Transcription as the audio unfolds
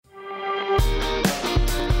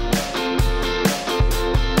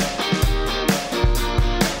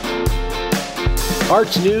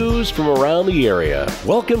arts news from around the area.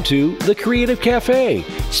 Welcome to The Creative Cafe,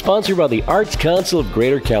 sponsored by the Arts Council of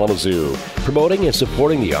Greater Kalamazoo, promoting and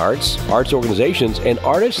supporting the arts, arts organizations, and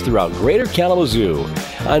artists throughout Greater Kalamazoo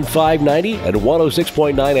on 590 and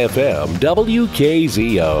 106.9 FM,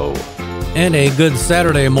 WKZO. And a good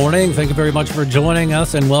Saturday morning. Thank you very much for joining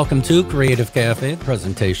us, and welcome to Creative Cafe, the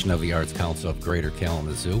presentation of the Arts Council of Greater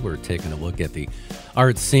Kalamazoo. We're taking a look at the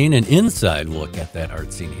art scene, an inside look at that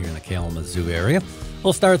art scene here in the Kalamazoo area.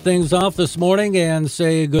 We'll start things off this morning and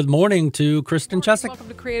say good morning to Kristen Chesick. Welcome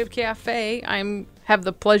to Creative Cafe. I have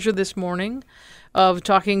the pleasure this morning of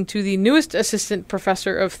talking to the newest assistant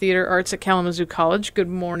professor of theater arts at Kalamazoo College. Good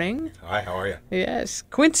morning. Hi, how are you? Yes,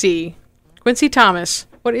 Quincy Thomas.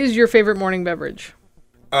 What is your favorite morning beverage?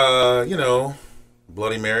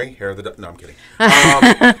 Bloody Mary, hair of the... No, I'm kidding.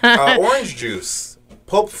 Orange juice.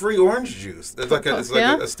 Pulp-free orange juice. It's like a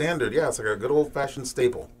standard. Yeah, it's like a good old-fashioned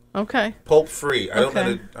staple. Okay. Pulp-free. I don't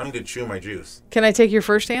need to chew my juice. Can I take your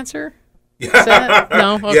first answer? Yeah.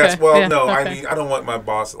 No? Okay. Yes, well, yeah. no. Okay. I mean, I don't want my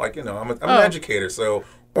boss... I'm an educator, so...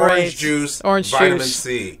 Orange juice, vitamin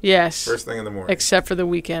C. Yes. First thing in the morning. Except for the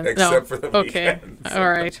weekend. For the weekend. Okay. All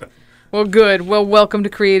right. Well, good. Well, welcome to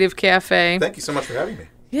Creative Cafe. Thank you so much for having me.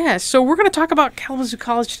 Yeah, so we're going to talk about Kalamazoo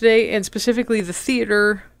College today, and specifically the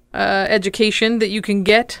theater education that you can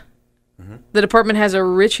get. Mm-hmm. The department has a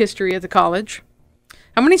rich history at the college.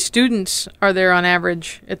 How many students are there on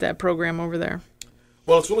average at that program over there?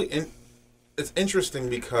 Well, it's really it's interesting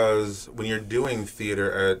because when you're doing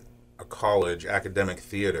theater at a college, academic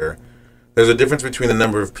theater, there's a difference between the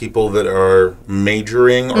number of people that are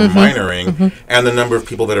majoring or minoring and the number of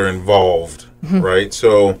people that are involved, right?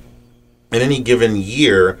 So in any given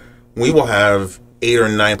year, we will have 8 or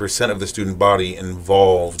 9% of the student body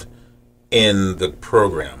involved in the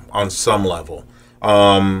program on some level.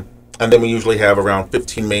 And then we usually have around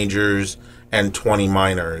 15 majors and 20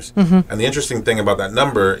 minors. And the interesting thing about that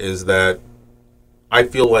number is that I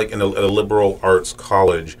feel like at a liberal arts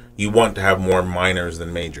college, you want to have more minors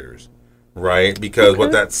than majors. Right? Because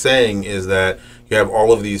what that's saying is that you have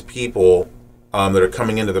all of these people that are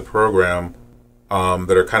coming into the program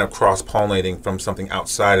that are kind of cross-pollinating from something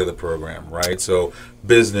outside of the program, right? So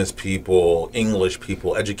business people, English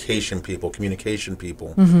people, education people, communication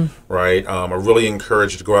people, right, are really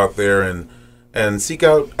encouraged to go out there and seek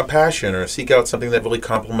out a passion or seek out something that really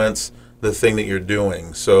complements the thing that you're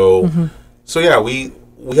doing. So, yeah, we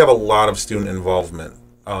have a lot of student involvement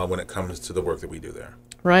when it comes to the work that we do there.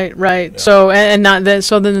 Right. Yeah. So and not then.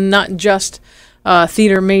 So then, not just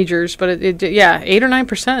theater majors, but 8 or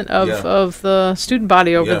 9% of the student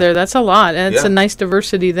body over there. That's a lot, and it's a nice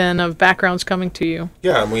diversity then of backgrounds coming to you.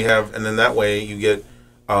 Yeah, and then that way you get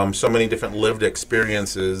so many different lived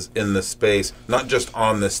experiences in the space, not just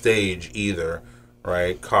on the stage either,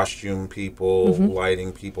 right? Costume people,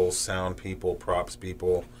 lighting people, sound people, props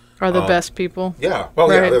people. Are the best people. Yeah. Well,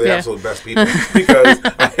 right. They're the absolute best people. Because,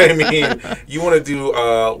 you want to do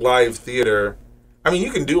live theater. I mean,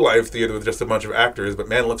 you can do live theater with just a bunch of actors, but,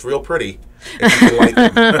 man, it looks real pretty if you can like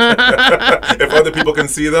them. If other people can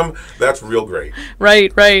see them, that's real great.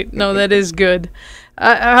 Right. No, that is good.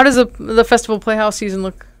 How does the Festival Playhouse season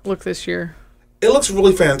look this year? It looks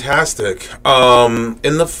really fantastic.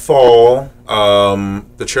 In the fall,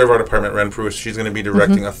 the chair of our department, Ren Pruitt, she's going to be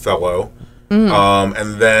directing Othello.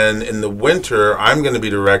 And then in the winter, I'm going to be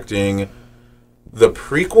directing the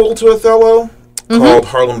prequel to Othello called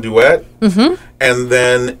Harlem Duet. And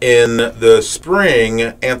then in the spring,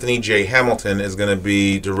 Anthony J. Hamilton is going to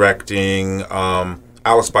be directing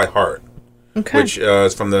Alice by Heart, which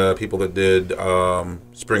is from the people that did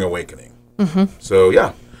Spring Awakening. So,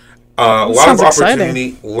 yeah. A lot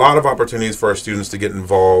of opportunities for our students to get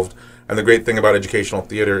involved. And the great thing about educational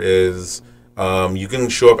theater is you can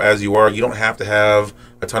show up as you are. You don't have to have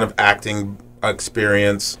a ton of acting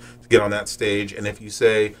experience to get on that stage. And if you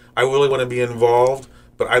say, I really want to be involved,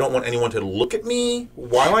 but I don't want anyone to look at me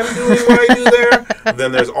while I'm doing what I do there,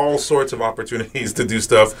 then there's all sorts of opportunities to do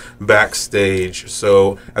stuff backstage.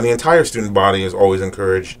 So, and the entire student body is always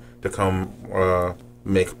encouraged to come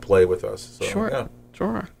make play with us. So,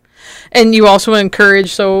 Sure. And you also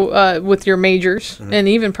encourage, with your majors and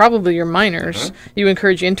even probably your minors, you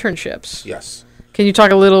encourage internships. Yes. Can you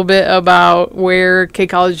talk a little bit about where K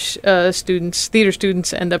College theater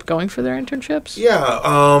students end up going for their internships? Yeah,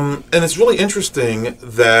 and it's really interesting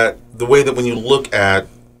that the way that when you look at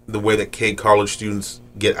the way that K College students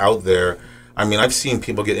get out there, I mean, I've seen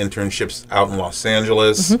people get internships out in Los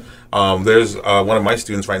Angeles. There's one of my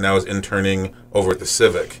students right now is interning over at the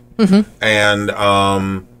Civic. And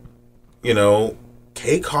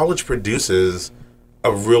K College produces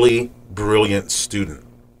a really brilliant student.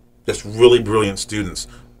 just really brilliant students,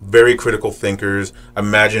 very critical thinkers,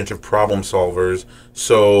 imaginative problem solvers.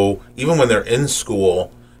 So even when they're in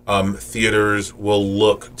school, theaters will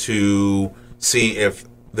look to see if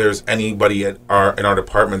there's anybody in our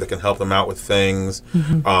department that can help them out with things,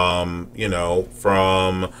 you know,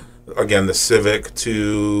 from, again, the civic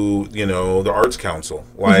to, you know, the arts council.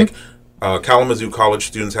 Like Kalamazoo College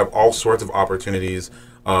students have all sorts of opportunities,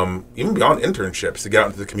 even beyond internships, to get out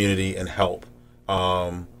into the community and help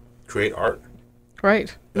create art.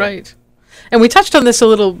 Right, right. And we touched on this a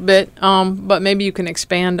little bit, but maybe you can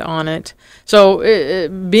expand on it. So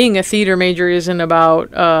being a theater major isn't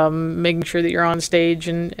about making sure that you're on stage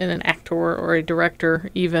and an actor or a director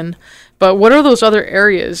even. But what are those other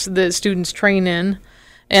areas that students train in?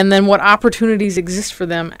 And then what opportunities exist for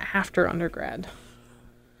them after undergrad?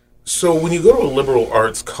 So when you go to a liberal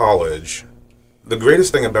arts college, the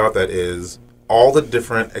greatest thing about that is all the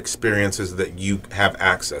different experiences that you have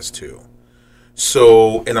access to.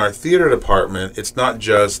 So in our theater department, it's not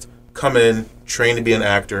just come in, train to be an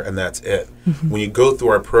actor, and that's it. When you go through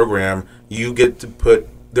our program, you get to put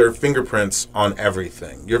their fingerprints on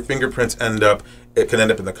everything. Your fingerprints it can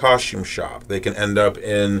end up in the costume shop. They can end up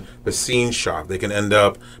in the scene shop. They can end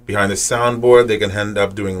up behind the soundboard. They can end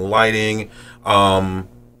up doing lighting.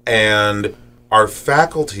 And our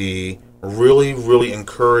faculty really, really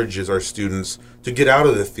encourages our students to get out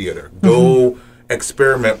of the theater. Go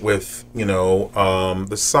experiment with, you know,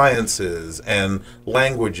 the sciences and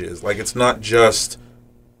languages. Like, it's not just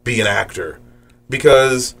be an actor.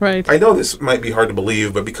 Because I know this might be hard to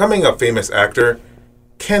believe, but becoming a famous actor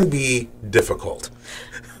can be difficult.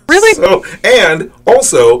 Really? So, and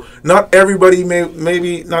also, not everybody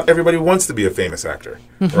not everybody wants to be a famous actor,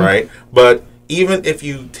 right? But even if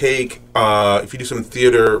you take, if you do some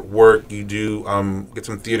theater work, you do get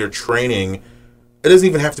some theater training, it doesn't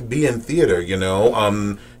even have to be in theater, you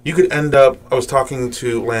know. You could end up, I was talking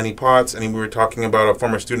to Lanny Potts, and we were talking about a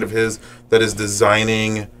former student of his that is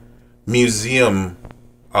designing museum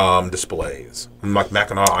displays, like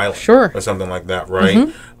Mackinac Island, or something like that,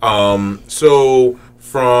 right? So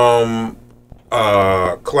from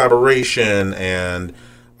collaboration and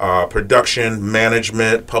production,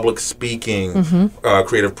 management, public speaking,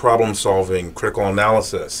 creative problem solving, critical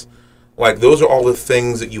analysis, like those are all the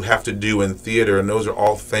things that you have to do in theater, and those are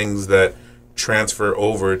all things that transfer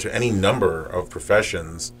over to any number of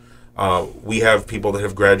professions. We have people that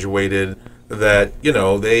have graduated that, you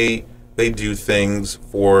know, they do things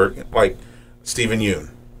for, like Stephen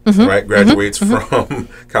Yoon, right? Graduates from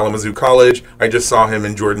Kalamazoo College. I just saw him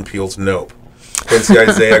in Jordan Peele's Nope. Quincy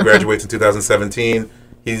Isaiah graduates in 2017.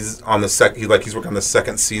 He's on he's working on the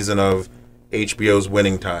second season of HBO's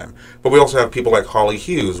Winning Time. But we also have people like Holly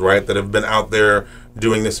Hughes, right, that have been out there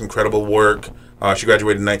doing this incredible work. She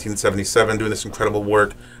graduated in 1977, doing this incredible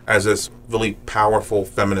work as this really powerful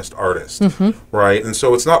feminist artist, right? And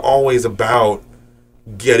so it's not always about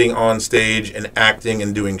getting on stage and acting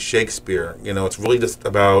and doing Shakespeare. You know, it's really just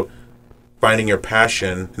about finding your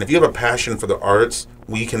passion. And if you have a passion for the arts,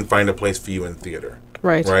 we can find a place for you in theater.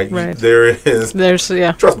 Right. Trust me, there is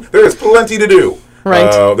plenty to do.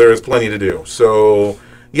 There is plenty to do. So,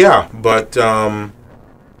 yeah, but yeah,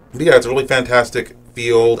 it's a really fantastic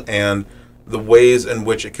field, and the ways in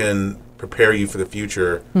which it can prepare you for the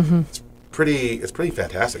future, it's pretty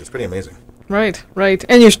fantastic. It's pretty amazing. Right.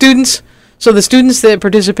 And your students, so the students that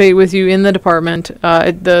participate with you in the department,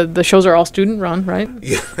 the shows are all student run, right?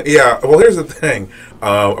 Yeah. Well, here's the thing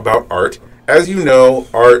about art. As you know,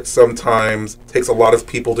 art sometimes takes a lot of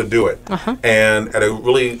people to do it. And at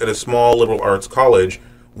a small liberal arts college,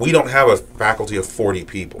 we don't have a faculty of 40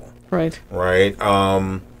 people. Right.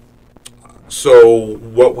 So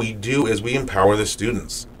what we do is we empower the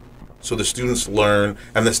students. So the students learn,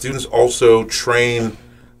 and the students also train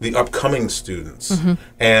the upcoming students.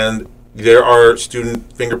 And there are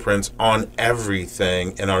student fingerprints on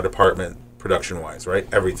everything in our department, production-wise, right?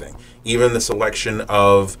 Everything. Even the selection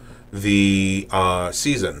of the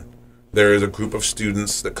season. There is a group of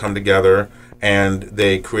students that come together and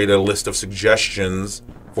they create a list of suggestions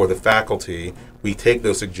for the faculty. We take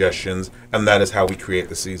those suggestions, and that is how we create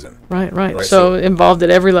the season. Right. So involved at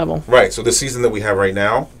every level. Right. So the season that we have right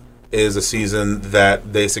now is a season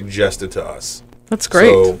that they suggested to us. That's great.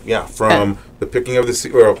 So, yeah, from the picking of the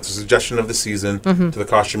suggestion of the season to the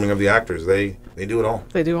costuming of the actors, they do it all.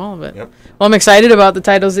 They do all of it. Yep. Well, I'm excited about the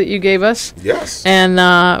titles that you gave us. Yes. And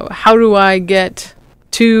how do I get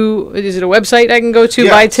to? Is it a website I can go to,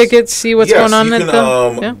 buy tickets, see what's going on? You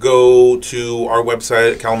can go to our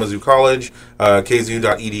website at Kalamazoo College,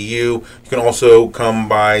 kzu.edu. You can also come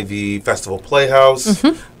by the Festival Playhouse.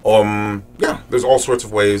 There's all sorts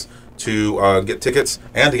of ways to get tickets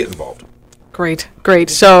and to get involved. Great.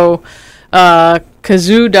 So,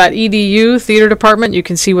 kazoo.edu, theater department, you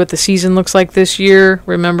can see what the season looks like this year.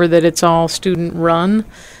 Remember that it's all student run,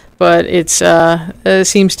 but it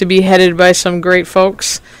seems to be headed by some great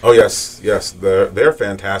folks. Oh, yes, they're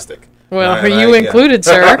fantastic. Well, you included,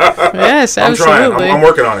 sir. Yes, absolutely. I'm trying. I'm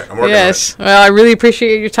working on it. Yes. Well, I really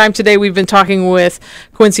appreciate your time today. We've been talking with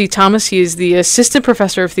Quincy Thomas. He is the Assistant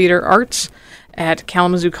Professor of Theater Arts at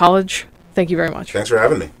Kalamazoo College. Thank you very much. Thanks for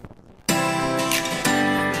having me.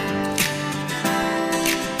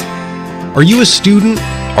 Are you a student,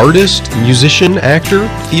 artist, musician, actor,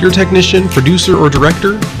 theater technician, producer, or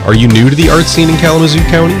director? Are you new to the art scene in Kalamazoo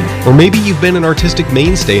County? Or maybe you've been an artistic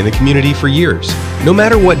mainstay in the community for years. No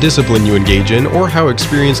matter what discipline you engage in or how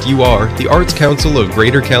experienced you are, the Arts Council of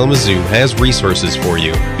Greater Kalamazoo has resources for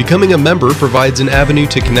you. Becoming a member provides an avenue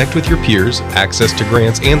to connect with your peers, access to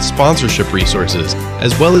grants and sponsorship resources,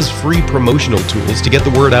 as well as free promotional tools to get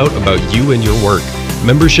the word out about you and your work.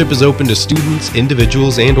 Membership is open to students,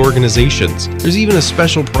 individuals, and organizations. There's even a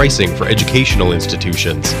special pricing for educational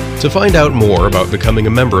institutions. To find out more about becoming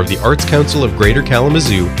a member of the Arts Council of Greater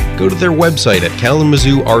Kalamazoo, go to their website at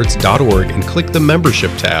kalamazooarts.org and click the Membership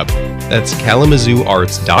tab. That's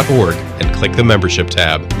kalamazooarts.org and click the Membership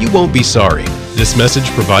tab. You won't be sorry. This message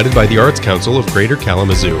provided by the Arts Council of Greater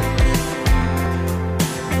Kalamazoo.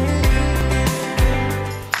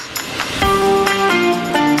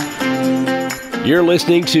 You're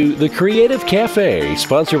listening to The Creative Cafe,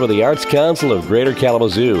 sponsored by the Arts Council of Greater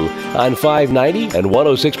Kalamazoo on 590 and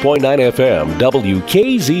 106.9 FM,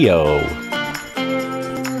 WKZO.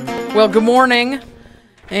 Well, good morning,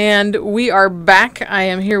 and we are back. I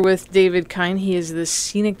am here with David Kine. He is the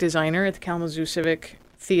scenic designer at the Kalamazoo Civic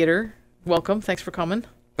Theater. Welcome. Thanks for coming.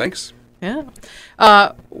 Thanks. Yeah.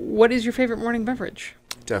 What is your favorite morning beverage?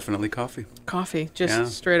 Definitely coffee. Coffee.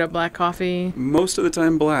 Just straight up black coffee? Most of the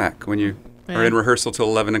time black when you are in rehearsal till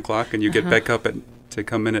 11 o'clock and you get back up to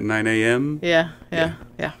come in at 9 a.m. Yeah,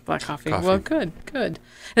 black coffee. Well, good. And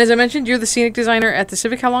as I mentioned, you're the scenic designer at the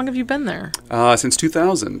Civic. How long have you been there? Since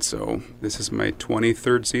 2000, so this is my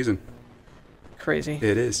 23rd season. Crazy.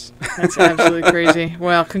 It is. That's absolutely crazy.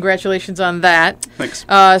 Well, congratulations on that. Thanks.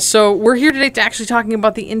 So we're here today to actually talking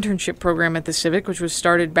about the internship program at the Civic, which was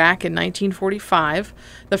started back in 1945.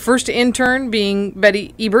 The first intern being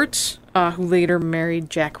Betty Eberts, who later married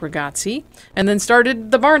Jack Ragazzi, and then started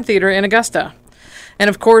the Barn Theater in Augusta. And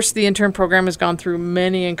of course, the intern program has gone through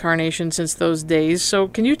many incarnations since those days. So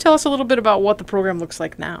can you tell us a little bit about what the program looks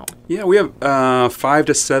like now? Yeah, we have 5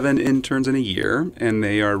 to 7 interns in a year, and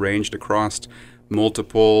they are arranged across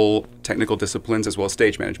multiple technical disciplines as well as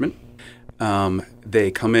stage management. They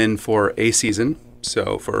come in for a season,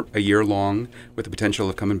 so for a year long, with the potential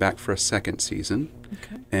of coming back for a second season.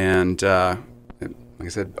 Okay. And like I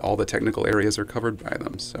said, all the technical areas are covered by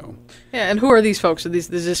them. So yeah, and who are these folks? Is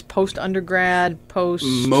this post-undergrad, post?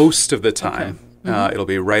 Most of the time. Okay. It'll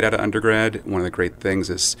be right out of undergrad. One of the great things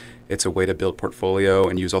is it's a way to build portfolio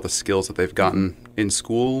and use all the skills that they've gotten in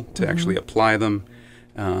school to actually apply them.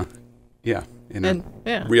 In a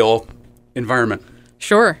real environment.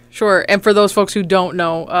 Sure. And for those folks who don't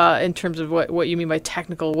know, in terms of what you mean by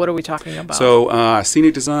technical, what are we talking about? So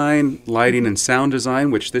scenic design, lighting, and sound design,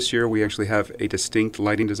 which this year we actually have a distinct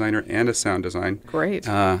lighting designer and a sound design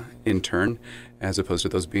intern, as opposed to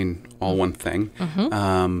those being all one thing.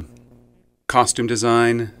 Costume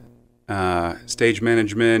design, stage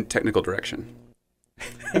management, technical direction.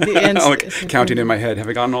 Counting in my head. Have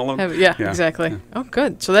I gotten all of them? Yeah, exactly. Yeah. Oh,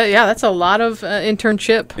 good. So that's a lot of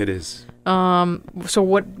internship. It is. So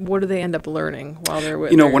what do they end up learning while they're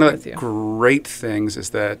with you? One of the great things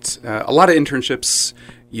is that a lot of internships,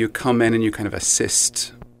 you come in and you kind of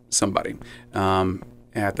assist somebody.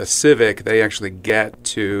 At the Civic, they actually get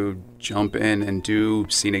to jump in and do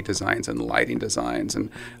scenic designs and lighting designs and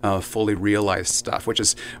fully realized stuff, which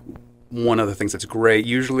is one of the things that's great.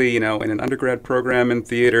 Usually, in an undergrad program in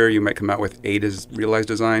theater, you might come out with a realized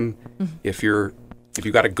design if you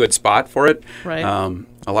got a good spot for it. Right.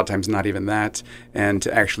 A lot of times not even that. And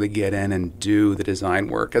to actually get in and do the design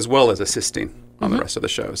work as well as assisting on the rest of the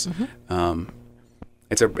shows.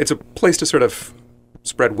 It's a place to sort of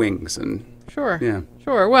spread wings and Sure.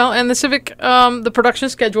 Well, and the Civic, the production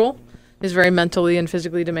schedule is very mentally and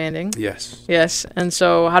physically demanding. Yes. And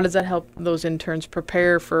so how does that help those interns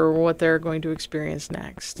prepare for what they're going to experience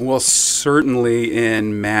next? Well, certainly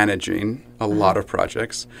in managing a lot of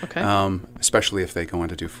projects, especially if they go on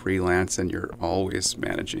to do freelance and you're always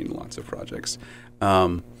managing lots of projects.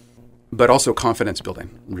 But also confidence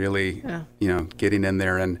building, really, getting in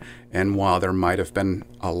there. And while there might have been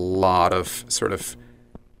a lot of sort of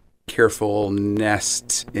careful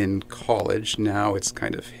nest in college. Now it's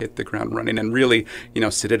kind of hit the ground running and really,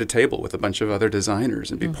 sit at a table with a bunch of other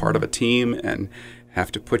designers and be part of a team and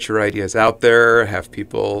have to put your ideas out there, have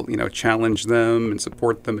people, challenge them and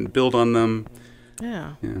support them and build on them.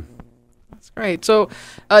 Yeah. Yeah. That's great. So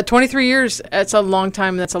 23 years, that's a long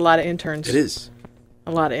time. That's a lot of interns. It is.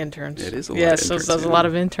 A lot of interns. It is a lot yes, of interns. Yes, so a lot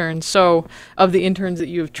of interns. So of the interns that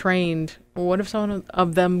you've trained, what have some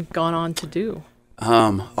of them gone on to do?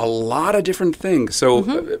 A lot of different things.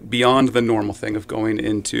 So beyond the normal thing of going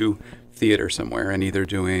into theater somewhere and either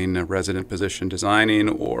doing a resident position designing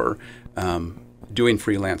or doing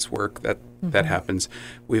freelance work, that happens.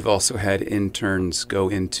 We've also had interns go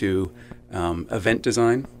into event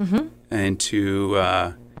design,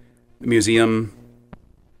 into museum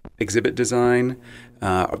exhibit design.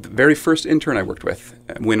 The very first intern I worked with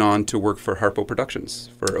went on to work for Harpo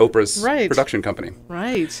Productions, for Oprah's production company.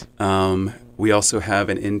 Right. We also have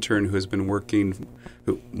an intern who's been working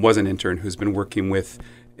with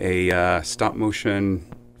a stop motion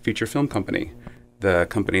feature film company, the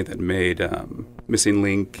company that made Missing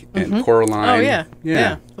Link and Coraline. Oh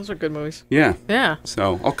yeah. Those are good movies. Yeah. Yeah.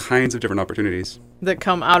 So all kinds of different opportunities that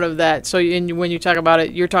come out of that. So when you talk about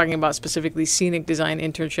it, you're talking about specifically scenic design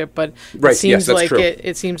internship, but right. It seems that's like true.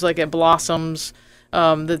 It seems like it blossoms.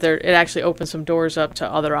 That it actually opens some doors up to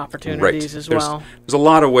other opportunities as well. There's a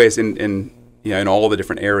lot of ways in all the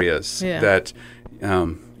different areas that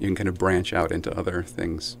you can kind of branch out into other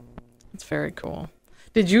things. That's very cool.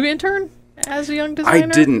 Did you intern as a young designer? I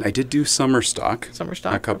didn't. I did do summer stock.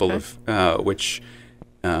 A couple of which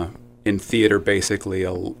in theater basically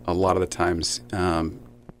a lot of the times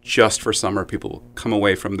just for summer people will come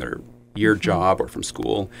away from their year job or from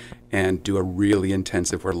school and do a really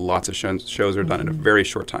intensive where lots of shows are done in a very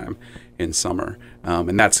short time in summer.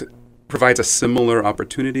 And that's provides a similar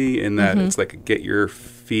opportunity in that it's like get your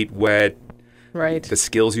feet wet, right? The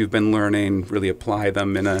skills you've been learning, really apply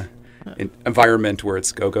them in an environment where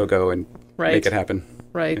it's go, and make it happen.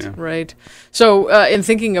 Right, right. So in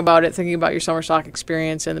thinking about your summer stock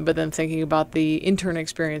experience, but then thinking about the intern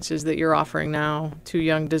experiences that you're offering now to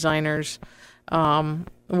young designers,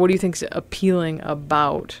 what do you think is appealing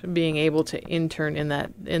about being able to intern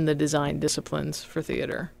in the design disciplines for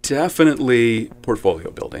theater? Definitely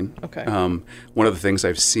portfolio building. Okay. One of the things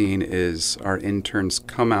I've seen is our interns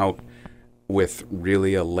come out with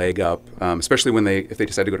really a leg up, especially if they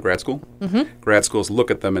decide to go to grad school. Grad schools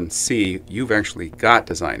look at them and see you've actually got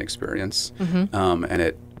design experience,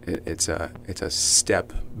 and it's a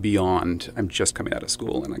step beyond. I'm just coming out of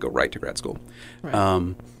school and I go right to grad school,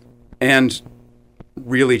 and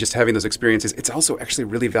really just having those experiences. It's also actually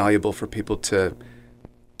really valuable for people to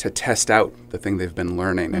test out the thing they've been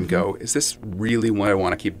learning and go, is this really what I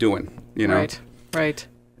want to keep doing? Right.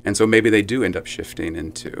 And so maybe they do end up shifting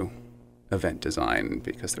into event design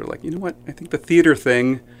because they're like, you know what, I think the theater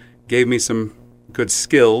thing gave me some good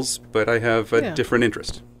skills, but I have a different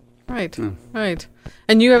interest. Right, right.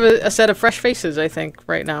 And you have a set of fresh faces, I think,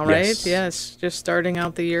 right now, right? Yes, just starting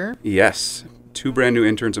out the year. Yes, 2 brand new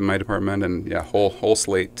interns in my department, and whole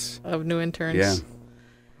slate of new interns. Yeah.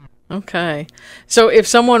 Okay. So if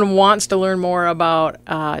someone wants to learn more about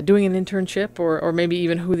doing an internship or maybe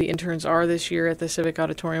even who the interns are this year at the Civic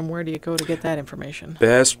Auditorium, where do you go to get that information?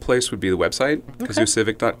 Best place would be the website,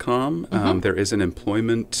 kazoocivic.com. There is an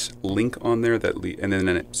employment link on there and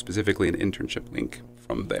then specifically an internship link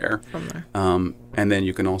from there. And then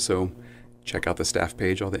you can also check out the staff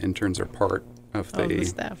page. All the interns are part of the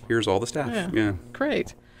staff. Here's all the staff. Yeah.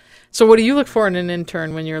 Great. So what do you look for in an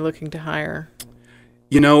intern when you're looking to hire?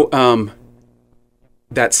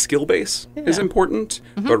 That skill base is important,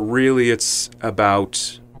 but really it's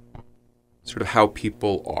about sort of how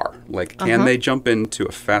people are. Like, can they jump into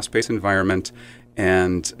a fast-paced environment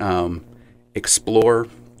and explore,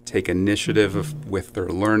 take initiative with their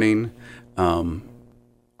learning?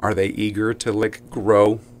 Are they eager to,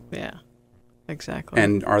 grow? Yeah, exactly.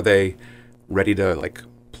 And are they ready to,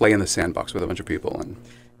 play in the sandbox with a bunch of people? And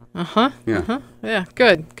Yeah,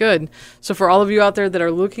 good. So for all of you out there that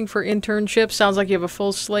are looking for internships, sounds like you have a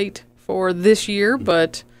full slate for this year,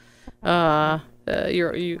 but you're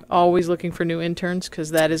always looking for new interns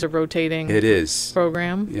because that is a rotating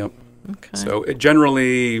program. Yep. Okay. So it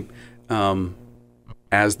generally,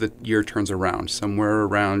 as the year turns around, somewhere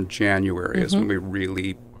around January is when we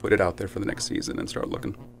really put it out there for the next season and start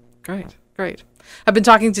looking. Great. I've been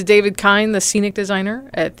talking to David Kine, the scenic designer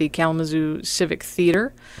at the Kalamazoo Civic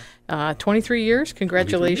Theater. 23 years.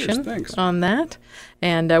 Congratulations on that.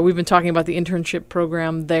 And we've been talking about the internship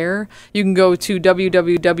program there. You can go to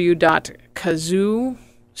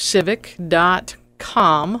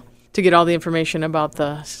www.kazoocivic.com to get all the information about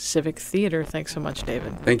the Civic Theater. Thanks so much,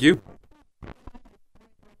 David. Thank you.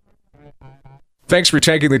 Thanks for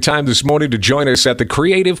taking the time this morning to join us at the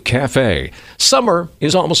Creative Cafe. Summer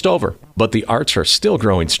is almost over, but the arts are still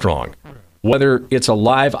growing strong. Whether it's a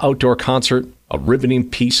live outdoor concert, a riveting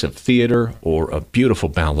piece of theater, or a beautiful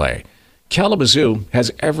ballet, Kalamazoo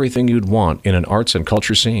has everything you'd want in an arts and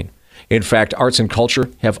culture scene. In fact, arts and culture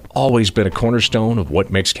have always been a cornerstone of what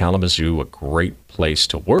makes Kalamazoo a great place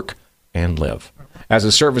to work and live. As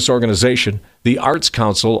a service organization, the Arts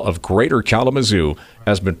Council of Greater Kalamazoo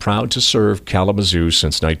has been proud to serve Kalamazoo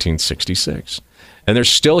since 1966. And they're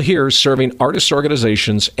still here serving artists'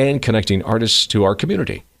 organizations and connecting artists to our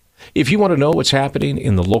community. If you want to know what's happening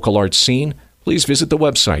in the local arts scene, please visit the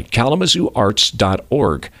website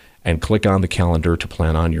kalamazooarts.org and click on the calendar to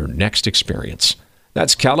plan on your next experience.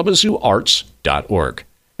 That's kalamazooarts.org,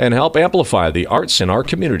 and help amplify the arts in our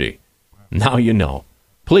community. Now you know.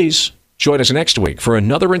 Please join us next week for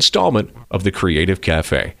another installment of the Creative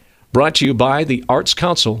Cafe, brought to you by the Arts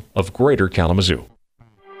Council of Greater Kalamazoo.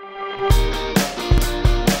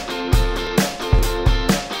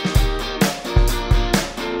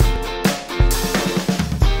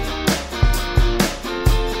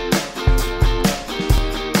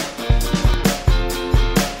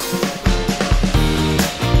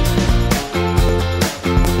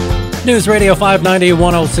 News Radio 590,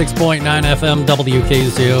 106.9 FM,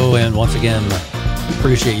 WKZO. And once again,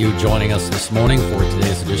 appreciate you joining us this morning for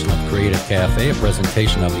today's edition of Creative Cafe, a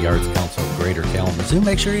presentation of the Arts Council of Greater Kalamazoo.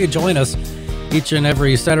 Make sure you join us each and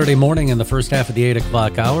every Saturday morning in the first half of the 8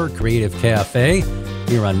 o'clock hour, Creative Cafe,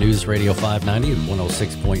 here on News Radio 590 and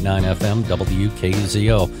 106.9 FM,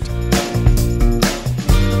 WKZO.